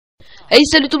Hey,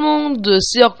 salut tout le monde,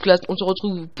 c'est orgflaste, on se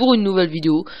retrouve pour une nouvelle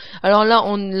vidéo. Alors là,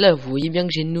 vous voyez bien que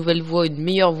j'ai une nouvelle voix, une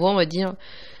meilleure voix on va dire,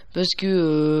 parce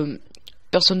que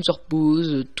personne ne se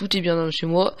repose, tout est bien chez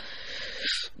moi.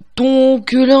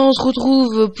 Donc là on se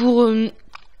retrouve pour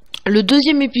le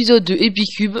deuxième épisode de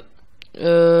Epicube.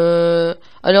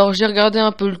 Alors j'ai regardé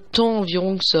un peu le temps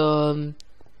environ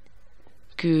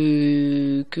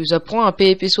que ça prend un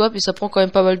PvP swap, et ça prend quand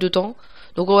même pas mal de temps.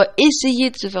 Donc on va essayer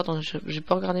de se faire... Attends, j'ai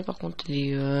pas regardé par contre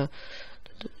les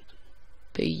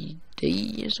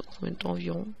payday, ça prend combien de temps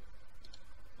environ?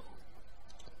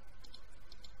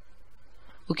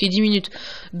 Ok, 10 minutes.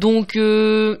 Donc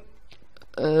je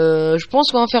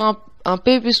pense qu'on va faire un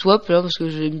PvP swap là, parce que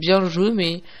j'aime bien le jeu,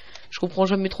 mais je comprends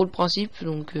jamais trop le principe.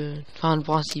 Donc enfin le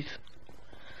principe,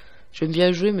 j'aime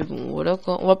bien jouer, mais bon voilà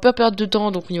quoi. On va pas perdre de temps,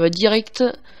 donc on y va direct.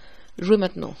 Jouer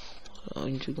maintenant. Alors,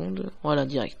 une seconde, voilà,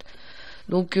 direct.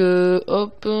 Donc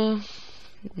hop.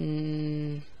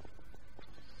 Moi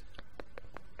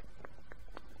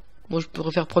je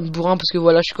préfère prendre bourrin parce que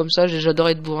voilà, je suis comme ça, j'adore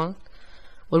être bourrin.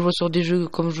 Moi je vois sur des jeux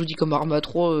comme je vous dis comme Arma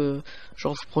 3,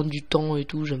 genre je prends du temps et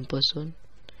tout, j'aime pas ça.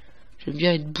 J'aime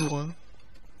bien être bourrin.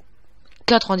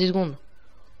 90 secondes.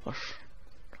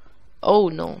 Oh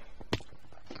non.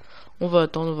 On va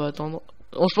attendre.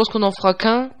 Je pense qu'on en fera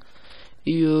qu'un.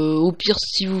 Et au pire,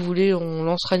 si vous voulez, on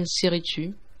lancera une série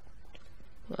dessus.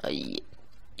 Aïe.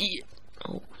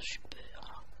 Oh,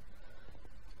 super.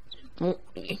 Bon.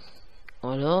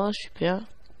 Voilà, super.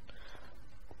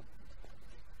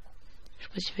 Je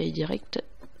sais pas s'il va aller direct.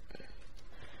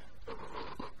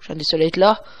 J'ai un des seuls à être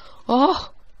là. Oh,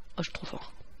 je suis trop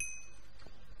fort.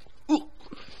 Oh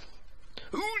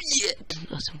yeah.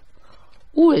 Ah, c'est bon.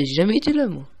 Ouh, j'ai jamais été là,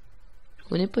 moi. Je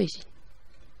connais pas ici.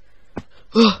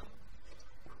 Oh.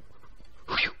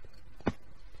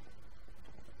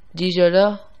 Déjà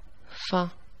là,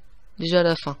 fin. Déjà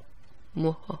la fin.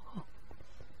 Moi.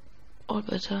 Oh le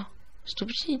bâtard. C'est tout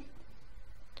petit.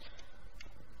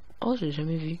 Oh, j'ai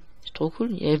jamais vu. C'est trop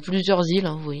cool. Il y avait plusieurs îles,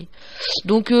 hein, vous voyez.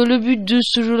 Donc le but de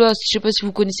ce jeu là, je sais pas si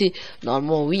vous connaissez.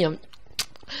 Normalement oui. Hein.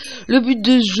 Le but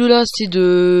de ce jeu là, c'est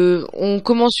de... On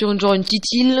commence sur une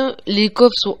petite île. Les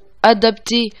coffres sont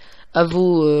adaptés à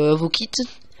vos kits.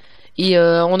 Et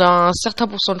on a un certain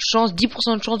pourcent de chance,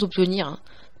 10% de chance d'obtenir. Hein.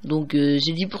 Donc j'ai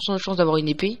 10% de chance d'avoir une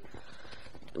épée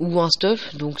ou un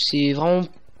stuff, donc c'est vraiment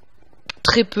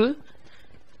très peu.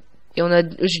 Et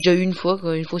j'ai déjà eu une fois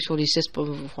sur les 16,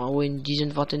 enfin ouais, une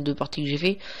dizaine, vingtaine de parties que j'ai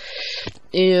fait.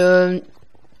 Et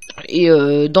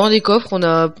dans les coffres on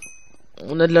a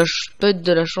peut-être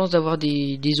de la chance d'avoir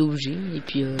des objets. Et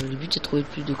puis le but c'est de trouver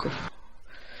plus de coffres.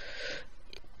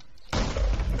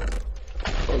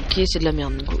 Ok, c'est de la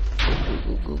merde. Go.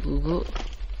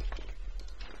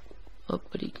 Hop,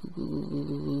 allez,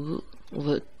 go. On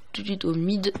va tout de suite au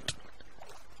mid.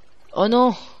 Oh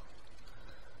non!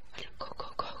 Allez, go.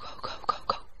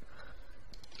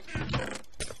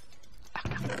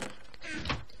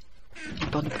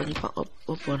 N'oublie pas. Hop,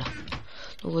 voilà.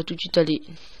 On va tout de suite aller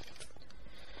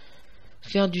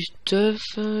faire du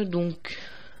stuff, donc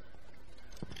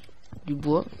du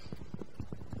bois.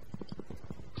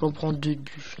 J'en prends 2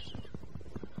 bûches.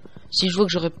 Si je vois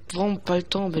que j'aurais vraiment pas le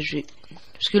temps, je vais...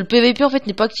 Parce que le PVP en fait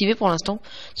n'est pas activé pour l'instant.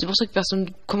 C'est pour ça que personne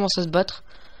commence à se battre.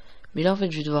 Mais là en fait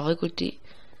je vais devoir récolter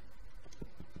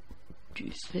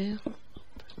du fer.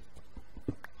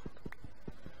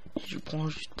 Je prends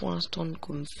juste pour l'instant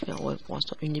comme fer. Ouais, pour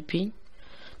l'instant une épée.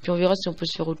 Puis on verra si on peut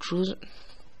se faire autre chose.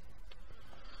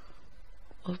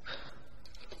 Hop.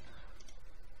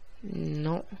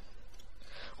 Non.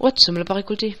 What, ça me l'a pas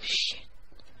récolté.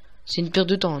 C'est une perte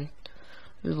de temps. Hein.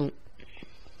 Mais bon.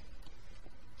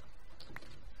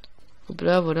 Hop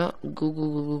là, voilà.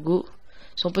 Go.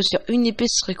 Si on peut se faire une épée,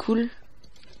 ce serait cool.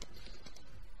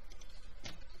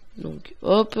 Donc,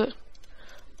 hop.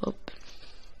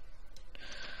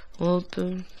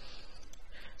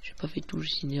 J'ai pas fait tout,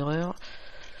 c'est une erreur.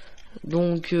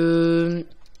 Donc, on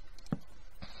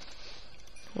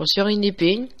va se faire une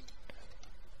épée.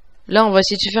 Là, on va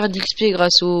essayer de se faire de l'XP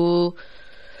grâce au...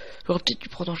 J'aurais peut-être dû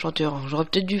prendre enchanteur. Hein. J'aurais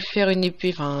peut-être dû faire une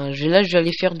épée. Enfin, je vais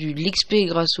aller faire de l'XP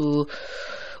grâce au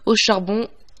charbon.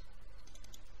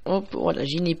 Hop, voilà,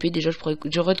 j'ai une épée. Déjà,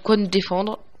 j'aurais de quoi me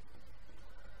défendre.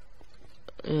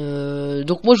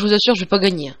 Donc moi, je vous assure, je vais pas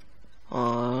gagner.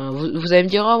 Vous allez me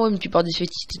dire, ah ouais, mais tu pars des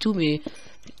fétistes et tout, mais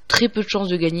très peu de chances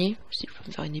de gagner. Si je peux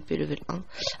me faire une épée level 1.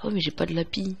 Ah ouais, mais j'ai pas de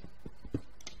lapis.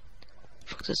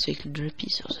 Je crois que ça se fait avec le lapis,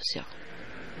 ça sert.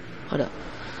 Voilà.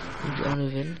 Donc, un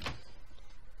level.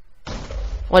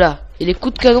 Voilà. Et les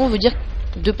coups de canon veut dire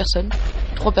 2 personnes,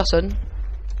 3 personnes.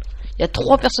 Il y a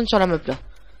 3 personnes sur la map là.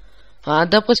 Enfin,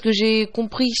 d'après ce que j'ai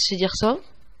compris, c'est dire ça.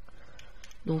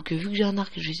 Donc vu que j'ai un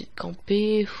arc, je vais essayer de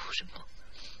camper. Je sais pas.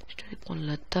 Je vais aller prendre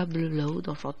la table là-haut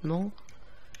d'enchantement.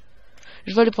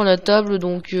 Je vais aller prendre la table,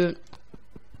 donc je vais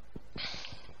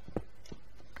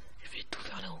tout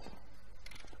faire là-haut.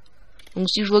 Donc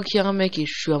si je vois qu'il y a un mec et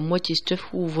je suis à moitié stuff,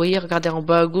 vous voyez, regardez en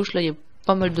bas à gauche, là il y a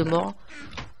pas mal de morts.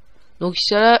 Donc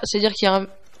ça, c'est-à-dire qu'il y a un...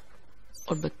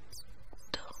 Oh le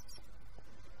bâtard.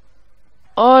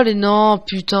 Oh les non,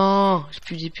 putain. J'ai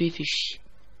plus d'épée, fait chier.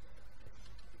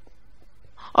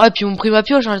 Ah et puis ils m'ont pris ma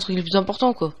pioche, hein, les trucs les plus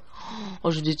importants quoi. Oh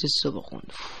je déteste ça par contre.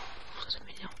 Ça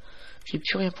m'énerve. J'ai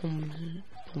plus rien pour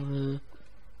me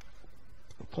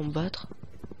battre.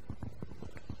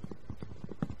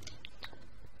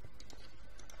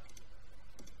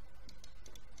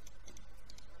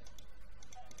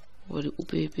 On va aller au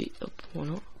PVP, hop,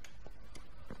 voilà.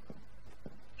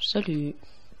 Salut.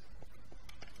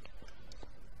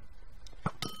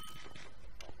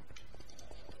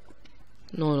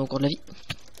 Non, il a encore de la vie.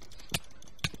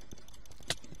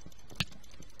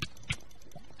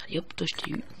 Allez hop, toi je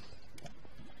t'ai eu.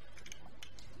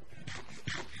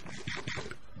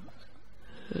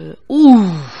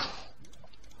 Ouf.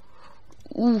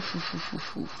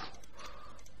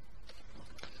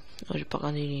 Ah, j'ai pas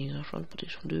regardé les infos de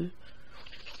protection 2.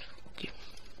 Ok.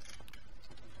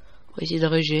 On va essayer de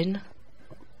régène.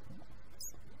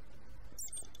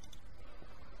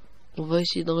 On va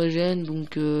essayer de régène,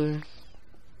 donc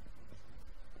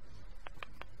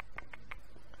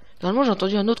normalement j'ai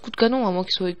entendu un autre coup de canon à moins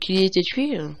qu'il ait été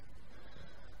tué.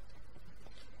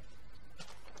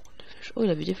 Oh il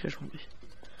avait des flèches en plus.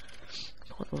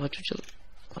 On va tout de suite,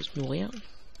 on va se nourrir.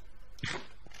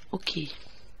 Ok.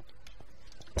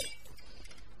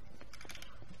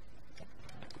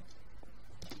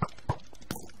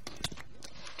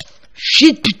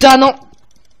 Shit putain non.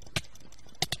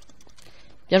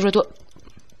 Bien joué toi.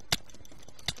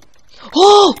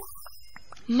 Oh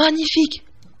magnifique.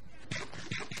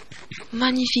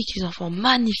 Magnifique les enfants,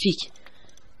 magnifique.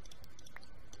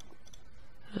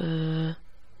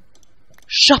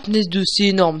 Sharpness 2, c'est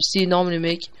énorme les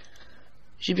mecs.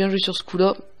 J'ai bien joué sur ce coup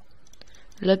là.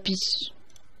 Lapis.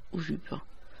 Oh j'ai eu peur.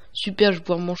 Super, je vais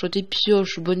pouvoir m'enchanter.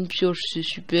 Pioche, bonne pioche, c'est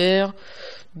super.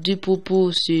 Des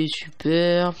popos, c'est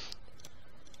super.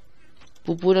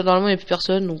 Popo là normalement il n'y a plus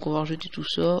personne, donc on va rejeter tout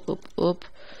ça. Hop hop.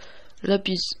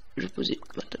 Lapis, je vais poser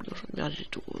ma table d'enchantement. Merde, j'ai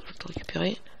tout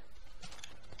récupéré.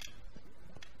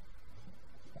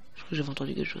 Je crois que j'avais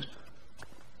entendu quelque chose.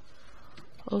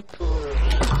 Hop.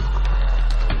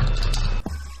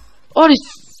 Oh les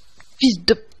fils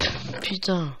de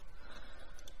putain.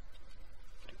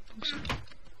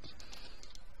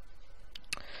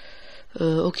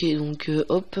 Ok donc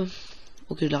hop.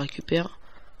 Ok je la récupère.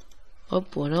 Hop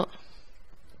voilà.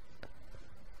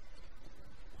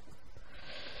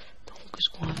 Donc ce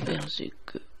qu'on va faire c'est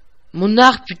que mon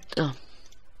arc putain.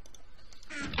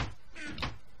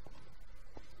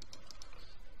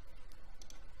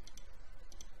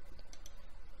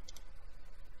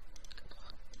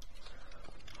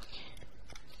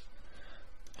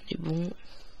 On est bon.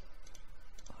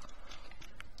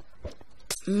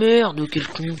 Merde quel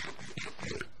con.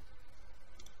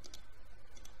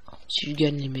 Si je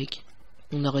gagne les mecs,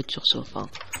 on arrête sur ça. Enfin,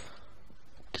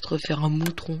 peut-être faire un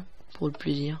moutron pour le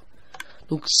plaisir.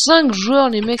 Donc 5 joueurs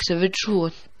les mecs, ça va être chaud.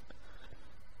 Ouais.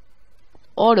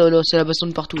 Oh là là, c'est la baston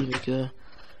de partout les mecs.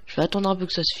 Je vais attendre un peu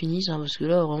que ça se finisse hein, parce que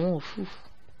là vraiment fou.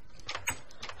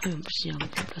 Ah, en plus il y a un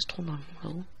plastron dans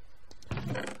là-haut.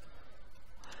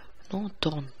 Non,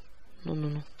 torne. Non non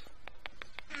non.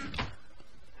 Je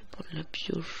vais prendre la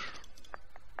pioche.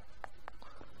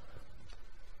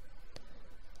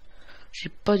 J'ai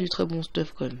pas du très bon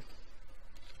stuff quand même.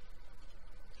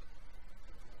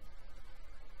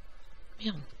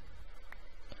 Merde.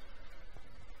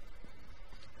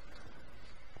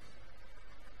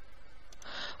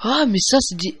 Ah mais ça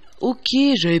c'est des... Ok,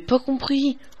 j'avais pas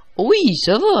compris. Oh, oui,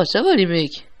 ça va les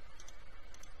mecs.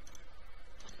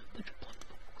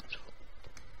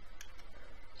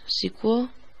 C'est quoi?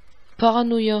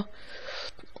 Paranoïa.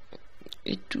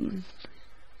 Et tout.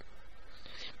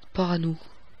 Parano.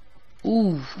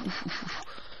 Ouh.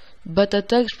 Bat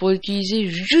attaque, je pourrais l'utiliser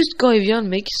juste quand il vient, le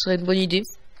mec, ce serait une bonne idée.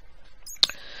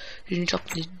 J'ai une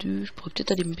sharpness 2, je pourrais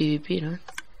peut-être aller me PVP là.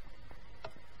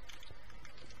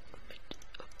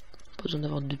 Pas besoin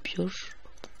d'avoir 2 pioches.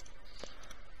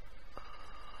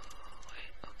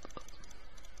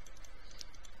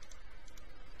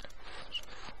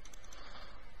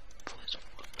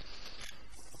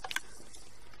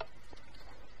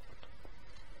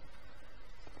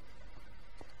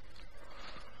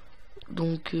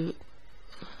 Donc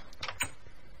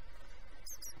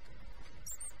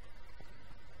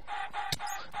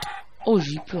Oh,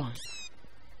 j'ai eu peur.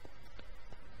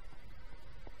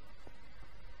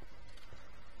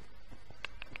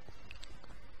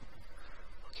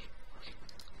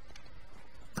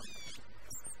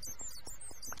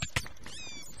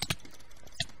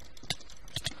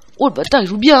 Oh le bâtard il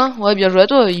joue bien hein. Ouais bien joué à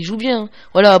toi, il joue bien.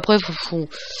 Voilà après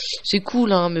c'est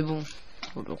cool hein mais bon.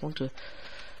 Par contre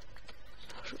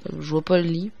je vois pas le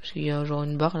lit parce qu'il y a genre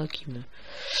une barre là qui me...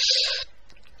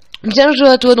 Bien joué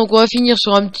à toi, donc on va finir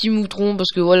sur un petit moutron parce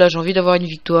que voilà j'ai envie d'avoir une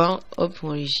victoire. Hop on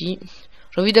va ici.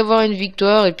 J'ai envie d'avoir une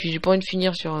victoire et puis j'ai pas envie de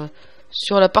finir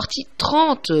sur la partie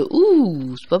 30.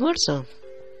 Ouh c'est pas mal ça.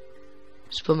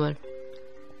 C'est pas mal.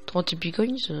 30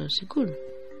 epiccoins c'est cool.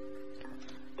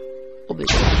 Oh bah...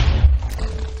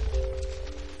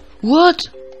 What?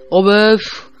 Oh bah...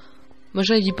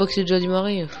 Machin il dit pas que c'est déjà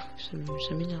démarré.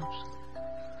 Ça m'énerve.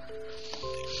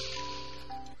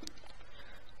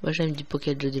 Machin il me dit pas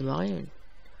qu'il a déjà démarré.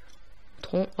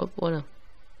 Tron, hop, voilà.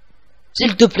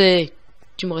 S'il te plaît,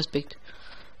 tu me respectes.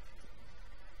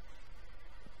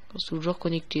 C'est toujours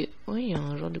connecté. Oui, il y a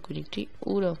un genre de connecté.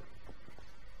 Oh là.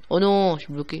 Oh non, je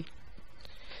suis bloqué.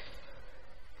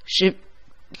 Chef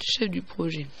du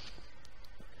projet.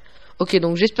 Ok,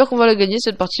 donc j'espère qu'on va la gagner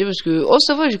cette partie parce que... Oh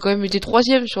ça va, j'ai quand même été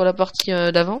 3ème sur la partie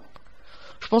d'avant.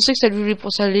 Je pensais que ça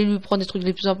allait lui prendre des trucs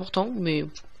les plus importants, mais...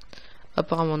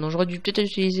 Apparemment non, j'aurais dû peut-être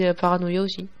utiliser la paranoïa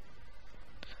aussi.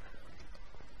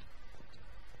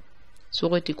 Ça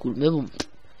aurait été cool, mais bon.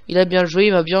 Il a bien joué,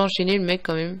 il m'a bien enchaîné le mec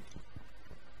quand même.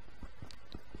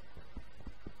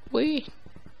 Oui.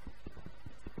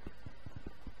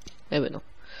 Eh ben non.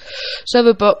 Ça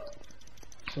veut pas.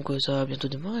 Donc ça va bientôt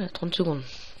démarrer, là, 30 secondes.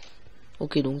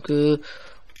 Ok, donc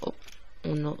hop,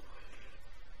 on a...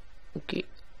 Ok,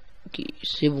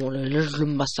 c'est bon, là je le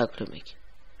massacre le mec.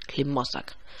 Je les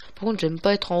massacre. Par contre j'aime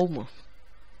pas être en haut moi.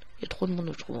 Il y a trop de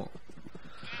monde je trouve en haut.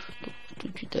 Donc tout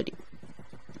de suite aller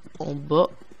en bas.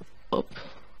 Hop.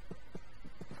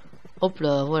 Hop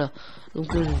là, voilà.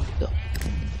 Donc là je vais faire...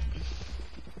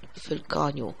 Fais le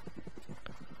crânio.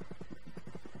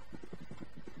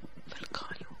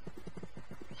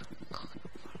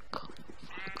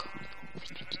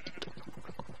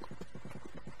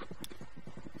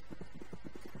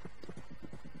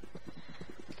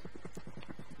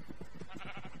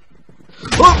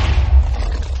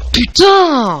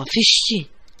 Putain, fais chier.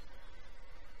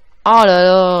 Oh là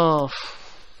là.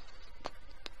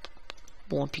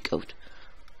 Bon, un pick out.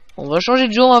 On va changer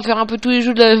de jeu, on va faire un peu tous les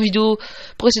jeux de la vidéo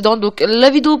précédente. Donc la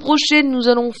vidéo prochaine, nous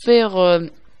allons faire...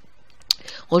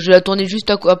 Oh, je vais la tourner juste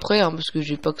après, hein, parce que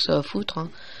j'ai pas que ça à foutre.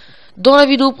 Hein. Dans la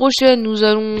vidéo prochaine, nous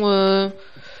allons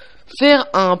faire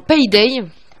un payday.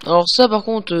 Alors ça, par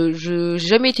contre, j'ai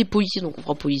jamais été policier, donc on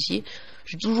fera policier.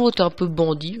 J'ai toujours été un peu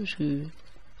bandit, parce que...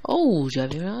 Oh,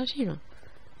 j'avais réussi là.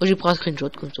 Moi j'ai pris un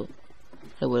screenshot comme ça.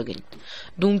 Là voilà gagné.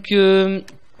 Donc je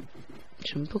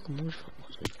sais même pas comment je fais.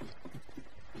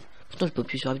 Putain, je peux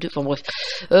appuyer sur la vidéo. Enfin bref.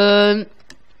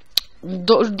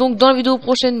 Donc dans la vidéo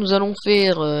prochaine, nous allons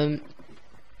faire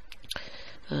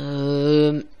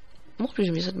bon,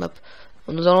 j'ai mis cette map.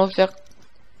 Nous allons faire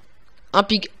un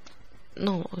pick.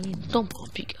 Non, non, pas un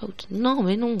pick out. Non,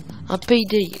 mais non, un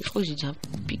payday. Je crois que j'ai dit un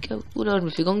pick out. Oula, je me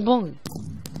fais gangbang.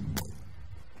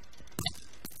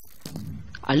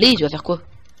 Allez, tu vas faire quoi?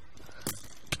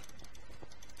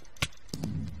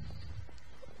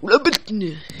 Oula, bête.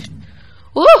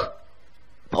 Oh!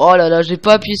 Oh là là, j'ai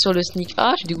pas appuyé sur le sneak.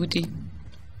 Ah, je suis dégoûté.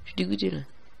 Je suis dégoûté là.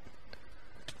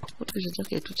 Je veux dire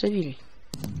qu'il a toute sa vie lui.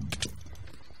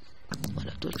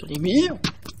 Voilà, toi je t'en ai mis.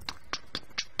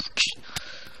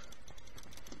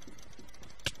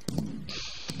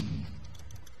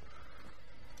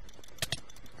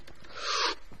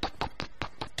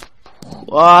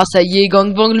 Oh, ça y est,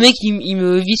 gangbang, le mec il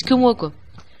me vise que moi quoi.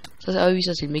 Ça, ah oui,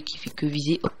 ça c'est le mec qui fait que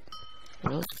viser. Hop.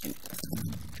 Voilà, je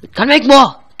vais te calmer avec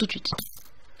moi tout de suite.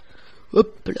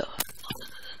 Hop là.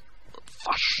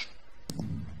 Vache.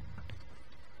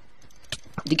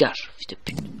 Dégage, fils de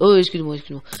pute. Oh, excuse-moi,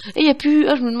 excuse-moi. Et y a plus.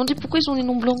 Ah, je me demandais pourquoi ils ont les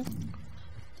noms blancs.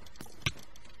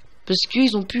 Parce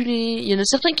qu'ils ont plus les. Il y en a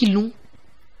certains qui l'ont.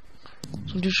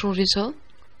 Ils ont dû changer ça.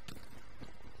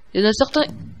 Il y en a certains.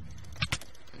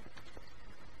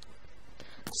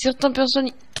 Certaines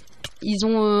personnes, ils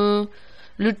ont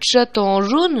le chat en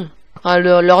jaune, enfin,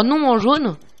 leur nom en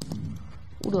jaune.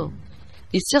 Oula.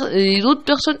 Et d'autres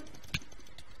personnes.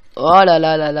 Oh là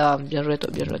là là là, bien joué à toi,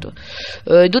 bien joué à toi.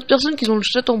 Et d'autres personnes qui ont le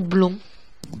chat en blanc.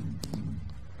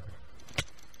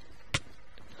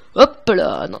 Hop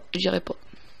là, non, j'irai pas.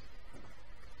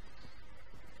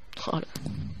 Oh là.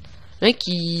 Le mec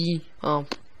qui. Hein.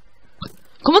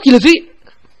 Comment qu'il a fait?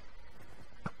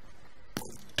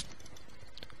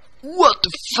 What the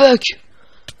fuck?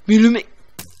 Mais le mec,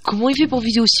 comment il fait pour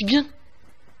viser aussi bien?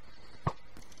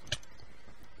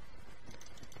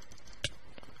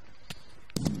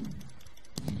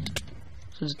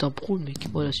 Ça c'est un pro le mec.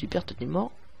 Voilà, super, t'es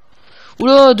mort.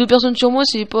 Oula, 2 personnes sur moi,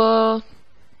 c'est pas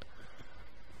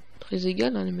très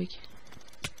égal hein les mecs.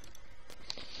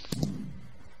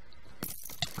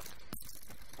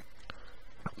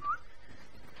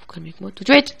 Faut calmer avec moi tout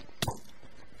de suite.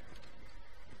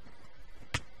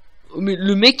 Oh, mais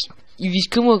le mec, il vise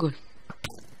que moi quoi.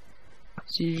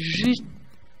 C'est juste...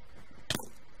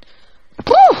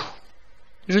 Pouf!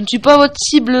 Je ne suis pas votre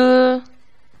cible.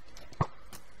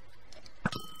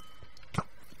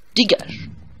 Dégage.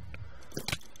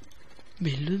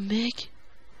 Mais le mec,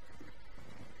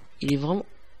 il est vraiment...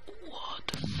 What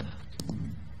the fuck.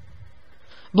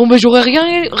 Bon bah j'aurais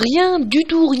rien du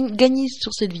tout gagné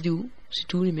sur cette vidéo. C'est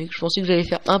tout les mecs. Je pensais que j'allais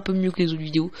faire un peu mieux que les autres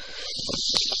vidéos.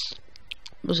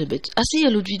 Bon c'est bête. Ah si, il y a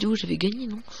l'autre vidéo, j'avais gagné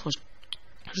non?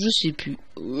 Je sais plus.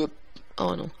 Oh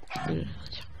non.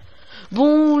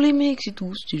 Bon les mecs, c'est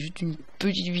tout. C'était juste une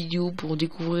petite vidéo pour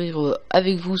découvrir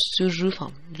avec vous ce jeu.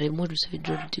 Enfin, moi je le savais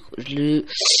déjà, je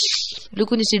le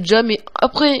connaissais déjà, mais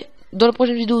après, dans la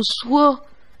prochaine vidéo, soit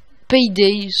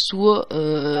Payday, soit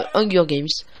Hunger Games.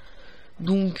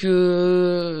 Donc,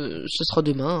 ce sera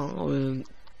demain. Hein.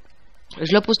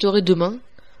 Je la posterai demain.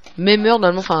 Même heure,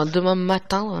 normalement, enfin demain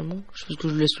matin, normalement. Je pense que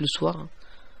je le laisse le soir. Hein.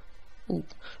 Oh,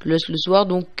 je le laisse le soir,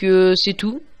 donc c'est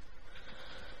tout.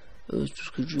 C'est tout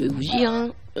ce que je vais vous dire.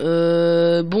 Hein.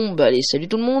 Bon, bah allez, salut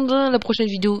tout le monde. La prochaine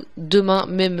vidéo, demain,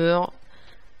 même heure.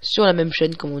 Sur la même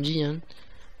chaîne, comme on dit. Hein.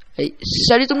 Allez,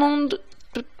 salut tout le monde.